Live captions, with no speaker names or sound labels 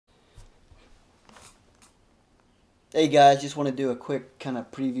Hey guys, just want to do a quick kind of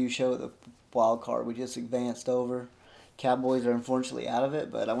preview show of the wild card. We just advanced over. Cowboys are unfortunately out of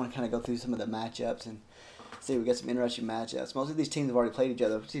it, but I want to kind of go through some of the matchups and see if we get some interesting matchups. Most of these teams have already played each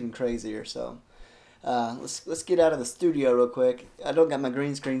other, which is even crazier. So let's get out of the studio real quick. I don't got my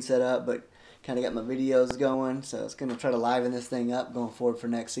green screen set up, but kind of got my videos going. So it's going to try to liven this thing up going forward for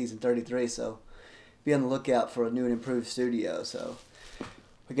next season 33. So be on the lookout for a new and improved studio. So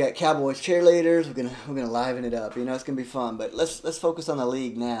we got Cowboys cheerleaders. We're gonna liven it up. You know, it's gonna be fun. But let's focus on the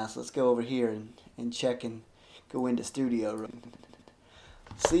league now. So let's go over here and check and go into studio.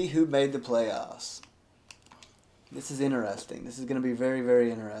 See who made the playoffs. This is interesting. This is gonna be very,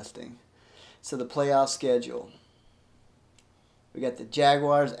 very interesting. So the playoff schedule. We got the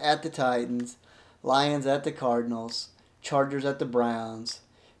Jaguars at the Titans, Lions at the Cardinals, Chargers at the Browns,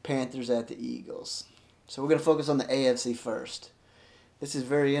 Panthers at the Eagles. So we're gonna focus on the AFC first. This is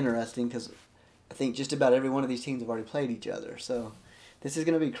very interesting because I think just about every one of these teams have already played each other. So this is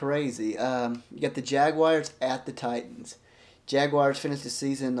going to be crazy. You got the Jaguars at the Titans. Jaguars finished the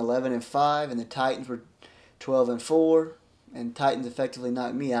season 11-5, and the Titans were 12-4. And Titans effectively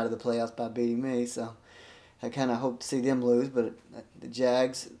knocked me out of the playoffs by beating me. So I kind of hope to see them lose. But the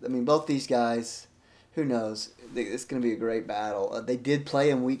Jags, I mean, both these guys, who knows? It's going to be a great battle. They did play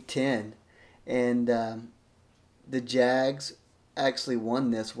in Week 10, and the Jags actually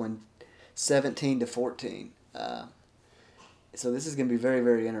won this one 17-14. So this is going to be very,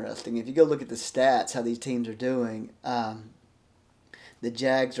 very interesting. If you go look at the stats, how these teams are doing, the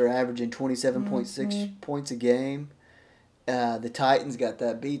Jags are averaging 27.6 points a game. The Titans got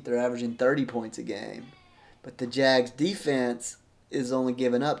that beat. They're averaging 30 points a game. But the Jags defense is only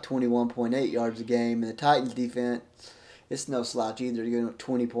giving up 21.8 yards a game. And the Titans defense, it's no slouch either. They're giving up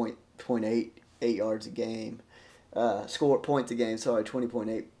 20.8 yards a game. Score points a game. Sorry,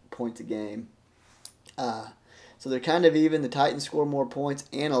 20.8 points a game. So they're kind of even. The Titans score more points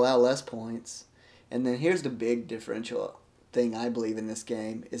and allow less points. And then here's the big differential thing I believe in this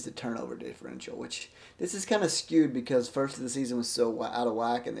game is the turnover differential, which this is kind of skewed because first of the season was so out of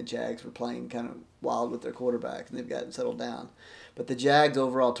whack and the Jags were playing kind of wild with their quarterbacks and they've gotten settled down. But the Jags'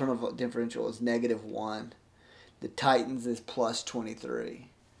 overall turnover differential is -1. The Titans is +23.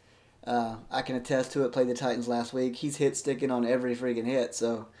 I can attest to it. Played the Titans last week. He's hit sticking on every freaking hit,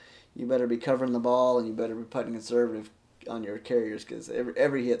 so you better be covering the ball and you better be putting conservative on your carriers because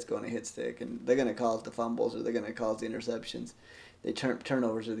every hit's going to hit stick and they're going to cause the fumbles or they're going to cause the interceptions.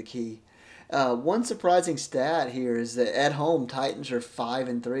 Turnovers are the key. One surprising stat here is that at home Titans are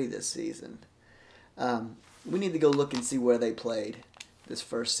 5-3 this season. We need to go look and see where they played this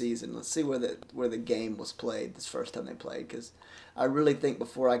first season. Let's see where the game was played this first time they played, because I really think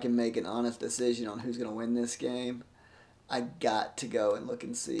before I can make an honest decision on who's going to win this game, I got to go and look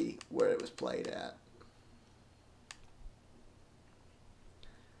and see where it was played at.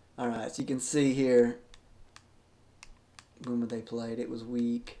 All right, so you can see here when they played. It was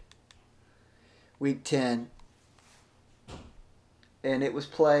week 10, and it was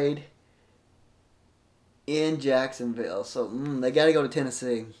played in Jacksonville. So they got to go to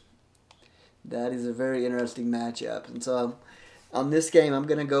Tennessee. That is a very interesting matchup. And so on this game, I'm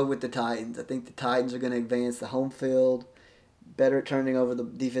going to go with the Titans. I think the Titans are going to advance the home field, better at turning over the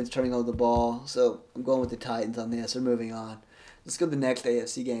defense, turning over the ball. So I'm going with the Titans on this. We're moving on. Let's go to the next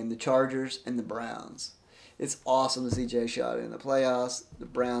AFC game, the Chargers and the Browns. It's awesome to see Jay Shot in the playoffs. The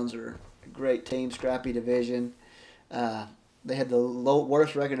Browns are a great team, scrappy division. They had the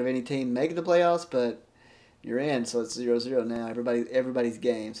worst record of any team making the playoffs, but you're in, so it's 0-0 now. Everybody's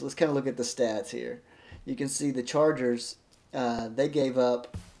game. So let's kind of look at the stats here. You can see the Chargers, they gave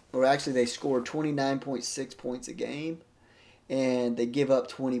up, or actually they scored 29.6 points a game, and they give up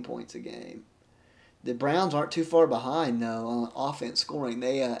 20 points a game. The Browns aren't too far behind, though, on offense scoring.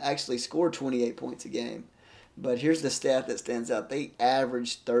 They actually scored 28 points a game. But here's the stat that stands out. They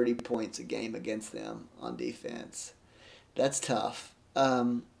averaged 30 points a game against them on defense. That's tough.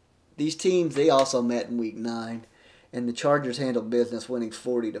 These teams, they also met in Week 9, and the Chargers handled business, winning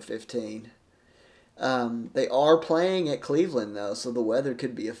 40-15. They are playing at Cleveland, though, so the weather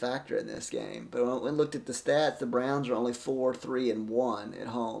could be a factor in this game. But when we looked at the stats, the Browns are only 4-3-1 at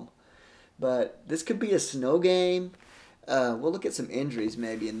home. But this could be a snow game. We'll look at some injuries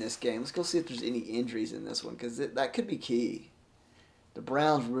maybe in this game. Let's go see if there's any injuries in this one, because that could be key. The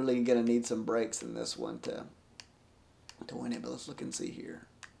Browns really going to need some breaks in this one to win it, but let's look and see here.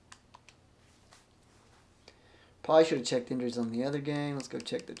 Probably should have checked injuries on the other game. Let's go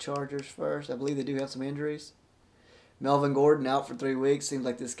check the Chargers first. I believe they do have some injuries. Melvin Gordon out for 3 weeks. Seems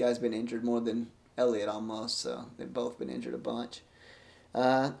like this guy's been injured more than Elliott almost, so they've both been injured a bunch.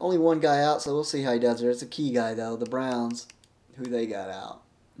 Only one guy out, so we'll see how he does there. It's a key guy, though. The Browns, who they got out?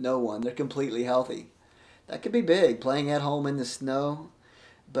 No one. They're completely healthy. That could be big, playing at home in the snow.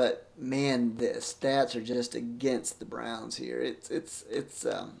 But man, the stats are just against the Browns here. It's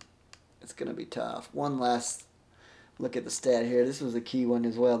gonna be tough. One last look at the stat here. This was a key one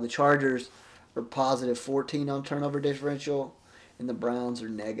as well. The Chargers are positive 14 on turnover differential, and the Browns are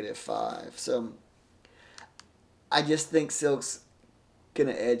negative 5. So I just think Silk's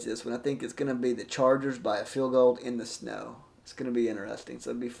gonna edge this one. I think it's gonna be the Chargers by a field goal in the snow. It's gonna be interesting. So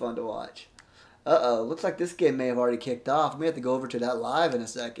it'll be fun to watch. Looks like this game may have already kicked off. We have to go over to that live in a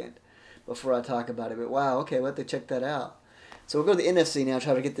second before I talk about it. But wow, okay, we'll have to check that out. So we'll go to the NFC now,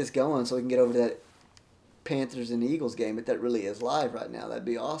 try to get this going so we can get over to that Panthers and Eagles game. But that really is live right now. That'd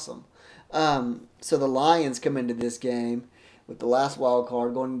be awesome. So the Lions come into this game with the last wild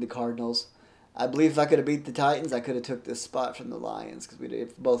card going to the Cardinals. I believe if I could have beat the Titans, I could have took this spot from the Lions because we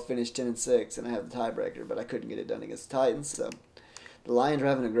both finished 10-6, and I have the tiebreaker, but I couldn't get it done against the Titans. So the Lions are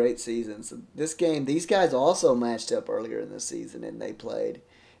having a great season. So this game, these guys also matched up earlier in the season, and they played,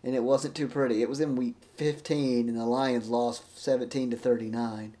 and it wasn't too pretty. It was in week 15, and the Lions lost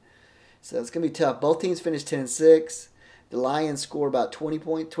 17-39. So it's gonna be tough. Both teams finished 10-6. The Lions score about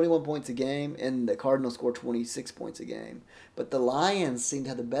 21 points a game, and the Cardinals score 26 points a game. But the Lions seem to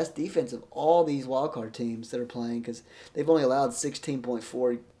have the best defense of all these wildcard teams that are playing because they've only allowed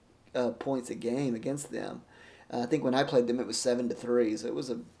 16.4 points a game against them. I think when I played them, it was 7-3, so it was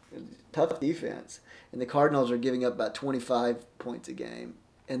a tough defense. And the Cardinals are giving up about 25 points a game.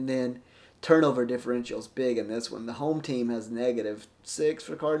 And then turnover differential is big in this one. The home team has -6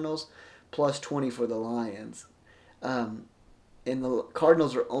 for Cardinals, plus 20 for the Lions. And the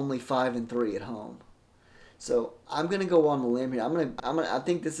Cardinals are only 5-3 at home. So I'm gonna go on the limb here. I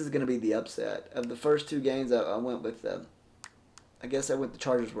think this is gonna be the upset of the first two games. I went with I guess I went the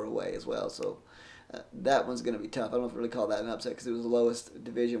Chargers were away as well. So that one's gonna be tough. I don't know if I really call that an upset because it was the lowest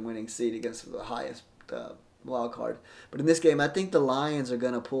division winning seed against the highest wild card. But in this game, I think the Lions are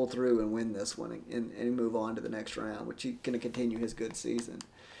gonna pull through and win this one and move on to the next round, which is gonna continue his good season.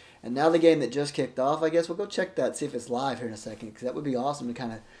 And now the game that just kicked off, I guess we'll go check that, see if it's live here in a second, because that would be awesome to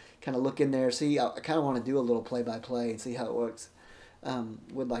kind of look in there, see. I kind of want to do a little play-by-play and see how it works.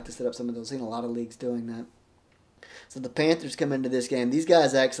 Would like to set up some of those. Seen a lot of leagues doing that. So the Panthers come into this game. These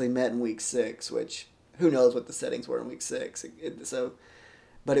guys actually met in Week 6, which who knows what the settings were in Week 6.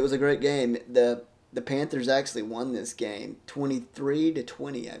 But it was a great game. The Panthers actually won this game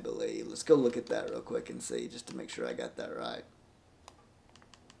 23-20, I believe. Let's go look at that real quick and see, just to make sure I got that right.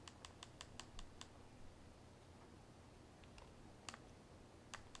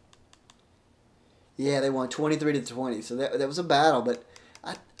 Yeah, they won 23-20. So that was a battle, but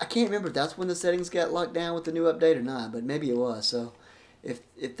I can't remember if that's when the settings got locked down with the new update or not, but maybe it was. So if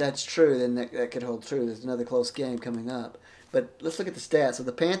that's true, then that could hold true. There's another close game coming up. But let's look at the stats. So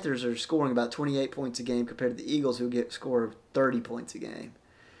the Panthers are scoring about 28 points a game compared to the Eagles, who score 30 points a game.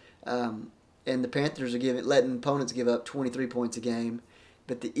 And the Panthers are letting opponents give up 23 points a game,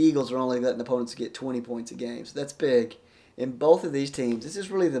 but the Eagles are only letting opponents get 20 points a game. So that's big. In both of these teams, this is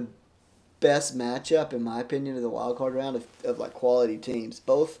really the best matchup, in my opinion, of the wild card round of like quality teams.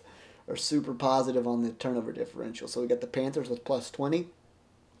 Both are super positive on the turnover differential. So we got the Panthers with plus 20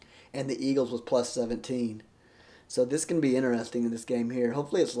 and the Eagles with plus 17. So this can be interesting in this game here.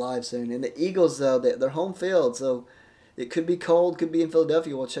 Hopefully it's live soon. And the Eagles, though, they're home field, so it could be cold, could be in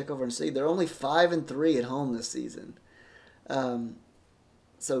Philadelphia. We'll check over and see. They're only 5-3 at home this season.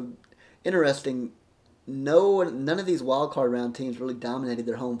 So interesting. None of these wild card round teams really dominated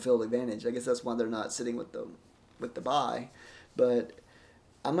their home field advantage. I guess that's why they're not sitting with the bye. But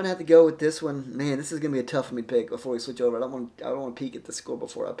I'm gonna have to go with this one. Man, this is gonna be a tough for me to pick before we switch over. I don't want to peek at the score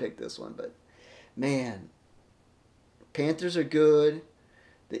before I pick this one. But man, Panthers are good.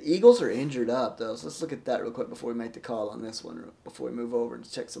 The Eagles are injured up though, so let's look at that real quick before we make the call on this one. Before we move over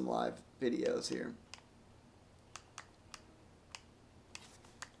and check some live videos here.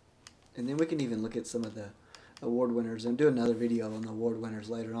 And then we can even look at some of the award winners and do another video on the award winners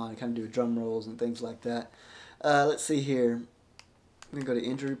later on. Kind of do drum rolls and things like that. Let's see here. I'm going to go to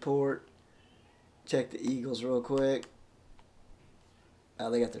injury report. Check the Eagles real quick.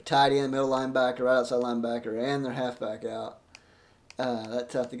 They got their tight end, middle linebacker, right outside linebacker, and their halfback out.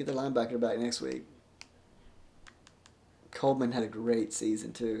 That's tough to get their linebacker back next week. Coleman had a great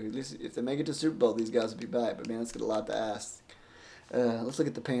season too. At least if they make it to Super Bowl, these guys will be back. But man, that's got a lot to ask. Let's look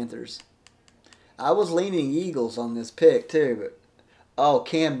at the Panthers. I was leaning Eagles on this pick too, but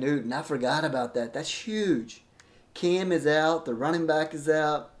Cam Newton, I forgot about that. That's huge. Cam is out. The running back is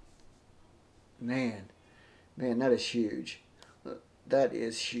out. Man, that is huge. That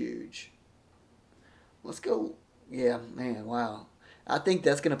is huge. Let's go. Yeah, man, wow. I think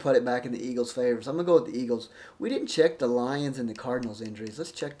that's going to put it back in the Eagles' favor. So I'm going to go with the Eagles. We didn't check the Lions and the Cardinals injuries.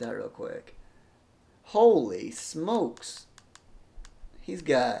 Let's check that real quick. Holy smokes. He's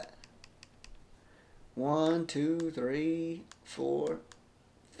got 1, 2, 3, 4,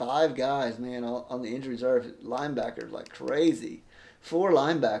 5 guys, man, on the injury reserve. Linebackers like crazy. 4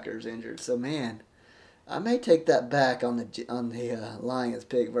 linebackers injured. So, man, I may take that back on the Lions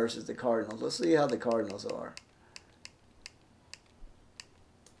pick versus the Cardinals. Let's see how the Cardinals are.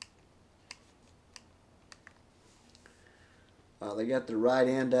 They got the right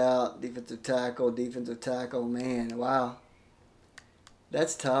end out, defensive tackle, man, wow.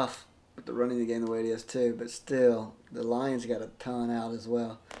 That's tough with the running the game the way it is too, but still, the Lions got a ton out as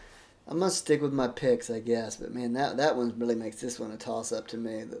well. I'm going to stick with my picks, I guess, but man, that one really makes this one a toss-up to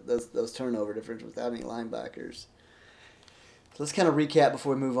me, those turnover difference without any linebackers. So let's kind of recap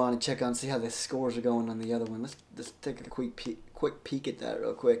before we move on and check on, see how the scores are going on the other one. Let's just take a quick peek at that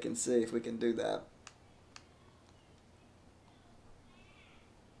real quick and see if we can do that.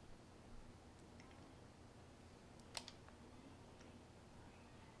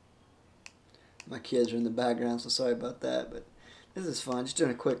 My kids are in the background, so sorry about that, but this is fun. Just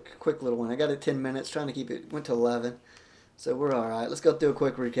doing a quick little one. I got it 10 minutes, trying to keep it, went to 11, so we're all right. Let's go through a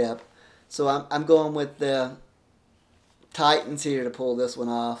quick recap. So I'm going with the Titans here to pull this one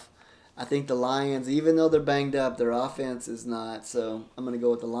off. I think the Lions, even though they're banged up, their offense is not, so I'm going to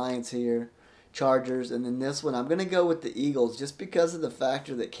go with the Lions here. Chargers, and then this one, I'm going to go with the Eagles just because of the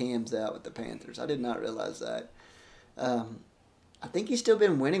factor that Cam's out with the Panthers. I did not realize that. I think he's still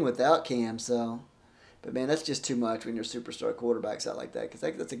been winning without Cam, so. But, man, that's just too much when your superstar quarterback's out like that because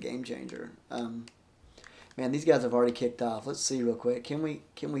that's a game changer. Man, these guys have already kicked off. Let's see real quick. Can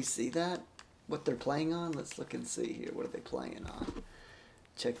we see that? What they're playing on? Let's look and see here. What are they playing on?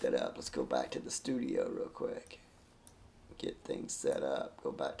 Check that out. Let's go back to the studio real quick. Get things set up.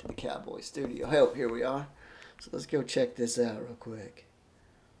 Go back to the Cowboy studio. Oh, here we are. So let's go check this out real quick.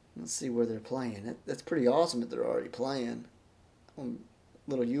 Let's see where they're playing. That's pretty awesome that they're already playing.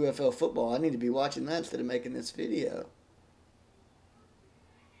 Little UFL football. I need to be watching that instead of making this video.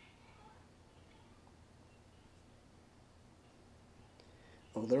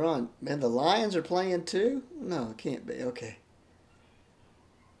 Oh, they're on. Man, the Lions are playing too? No, it can't be. Okay.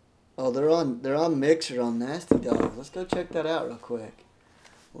 Oh, they're on Mixer on Nasty Dog. Let's go check that out real quick.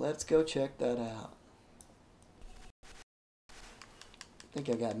 Let's go check that out. I think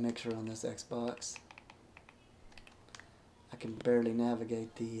I got Mixer on this Xbox. I can barely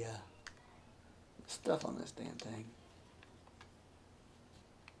navigate the stuff on this damn thing.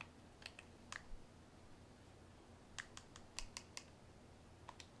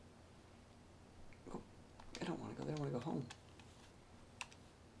 Oh, I don't want to go there. I want to go home.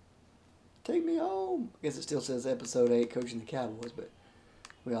 Take me home. I guess it still says episode 8, coaching the Cowboys, but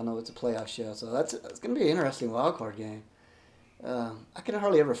we all know it's a playoff show, so it's going to be an interesting wild card game. I can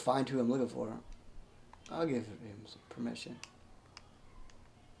hardly ever find who I'm looking for. I'll give him some permission.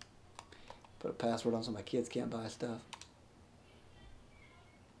 Put a password on so my kids can't buy stuff.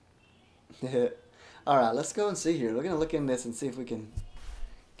 Alright, let's go and see here. We're going to look in this and see if we can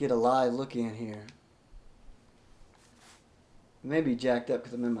get a live look in here. It may be jacked up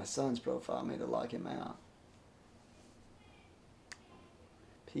because I'm in my son's profile. I made to lock him out.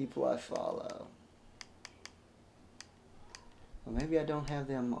 People I follow. Well, maybe I don't have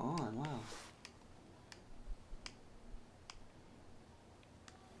them on. Wow.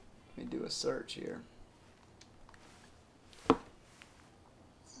 Let me do a search here.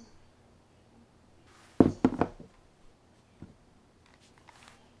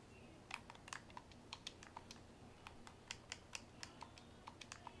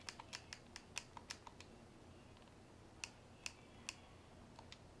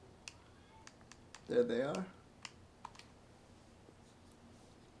 There they are.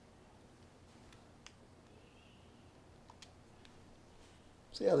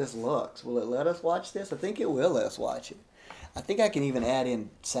 See how this looks. Will it let us watch this? I think it will let us watch it. I think I can even add in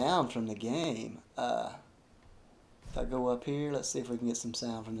sound from the game. If I go up here, let's see if we can get some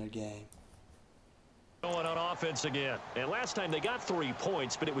sound from their game. Going on offense again. And last time they got 3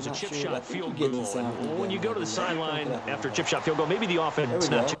 points, but it was a chip sure, shot field goal. When you go to the sideline after a chip shot field goal, maybe the offense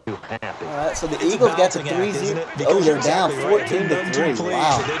is not too happy. All right, so the Eagles got to 3-0. Oh, they're down 14-3.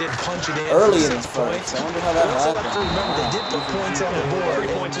 Wow. They didn't punch it in early in the first. I wonder how that happened. Remember, they did put points on the board.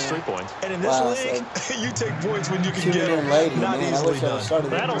 3 points is 3 points. And in this league, you take points when you can get them. Lady, Not man, easily done.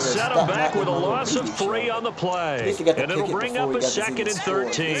 That'll set them back with a loss of 3 on the play. And it'll bring up a 2nd and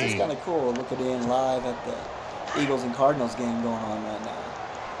 13. It's kind of cool looking in live at the Eagles and Cardinals game going on right now.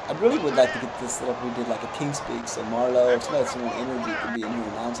 I really would like to get this set up. We did like a team speak, so Marlo or somebody with some more energy could be in here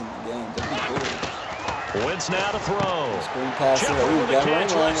announcing the game. That'd be cool. Wentz now to throw. Screen pass here. Jeffrey Ooh, with the got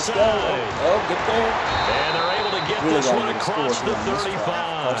catch running line. right Let's go. side. Oh, get there. And they're able to get Really this gotta one get a across score the here on this drive.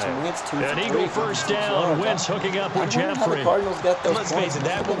 Carson 35. Wentz, 2 An for Eagle 3, first 56 down. yards. Wentz hooking up with I wonder how the Jeffrey. Cardinals got those Let's points. face it,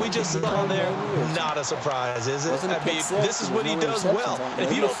 that what we just saw there, not a surprise, is it? Wasn't a I pick mean, six, this is there what was he no does interceptions well. on it. And if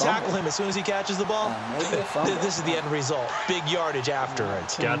Maybe you a don't fumble. tackle him as soon as he catches the ball, Maybe a fumble. this is the end result. Big yardage after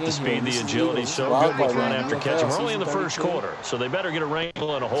it. Got the speed, the agility, so Wild good with card run round, after UFL, catch. We're only in the season first 32. quarter, so they better get a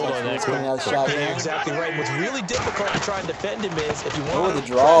wrangle and a hold on that Coming out of the quick. shotgun. You're exactly right. What's really difficult to try and defend him is if you Oh, want the to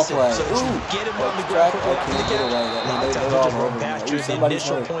draw press him, play. so that you Ooh, get him oh, on the track. ground Oh, quickly. can't get away. That A lot they, of times they're they'll all just run over past me. you Ooh, at the somebody's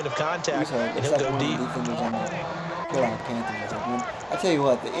initial hurt. point of Who's contact, hurt? and Looks he'll like go one of the deep. defenders on the Carolina Panthers. I tell you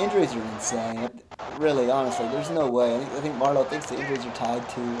what, the injuries are insane. Really, honestly, there's no way. I think Marlo thinks the injuries are tied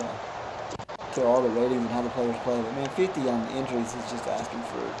to all the ratings and how the players play. But man, 50 on the injuries is just asking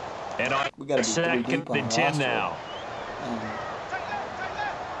for. And on We got to be 3 second deep on the and 10 roster. now.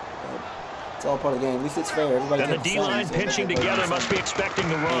 But it's all part of the game. At least it's fair. Everybody. And the D-line pinching together must be expecting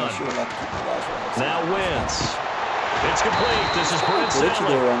the run. Now Wentz. It's complete. This is Prince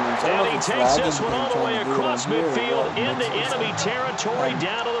Allen. And he takes this one all the way across midfield into enemy territory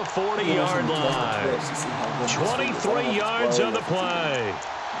down to the 40-yard line. 23 yards on the play.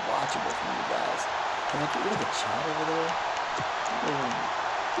 Watchable from you guys. Can I get rid of the chat over there? I don't really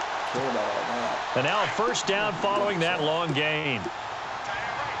care about all that. And now a first down following that long gain.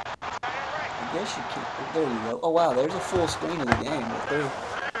 I guess you can. There you go. Oh wow, there's a full screen of the game.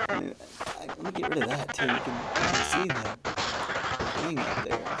 Let me get rid of that too. You can see the thing up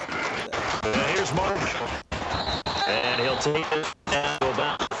there. Here's Marshall. And he'll take it down to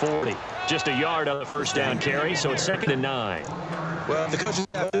about 40. Just a yard on the first down carry, so it's 2nd and 9. Well, the coaches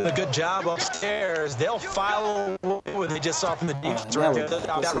have done a good job upstairs. They'll follow what they just saw from the defense right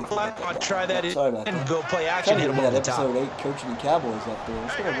there. I'll try that and go play action. Hit them over the top. Episode 8, coaching the Cowboys up there.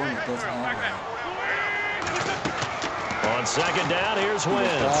 Let's get a one that doesn't have that. On 2nd down, here's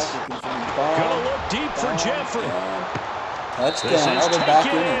Wentz. Gonna look deep for Jeffrey. Touchdown. This is They're back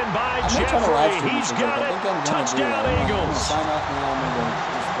taken in in it. by I'm not trying to live Jeffrey. stream He's this, got but I it. think I'm gonna do Touchdown, that. I'm gonna Eagles. sign off now. I'm gonna go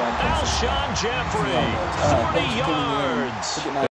just broadcast it. Alshon Jeffrey, All right, 40 thanks for tuning in. yards. Look at my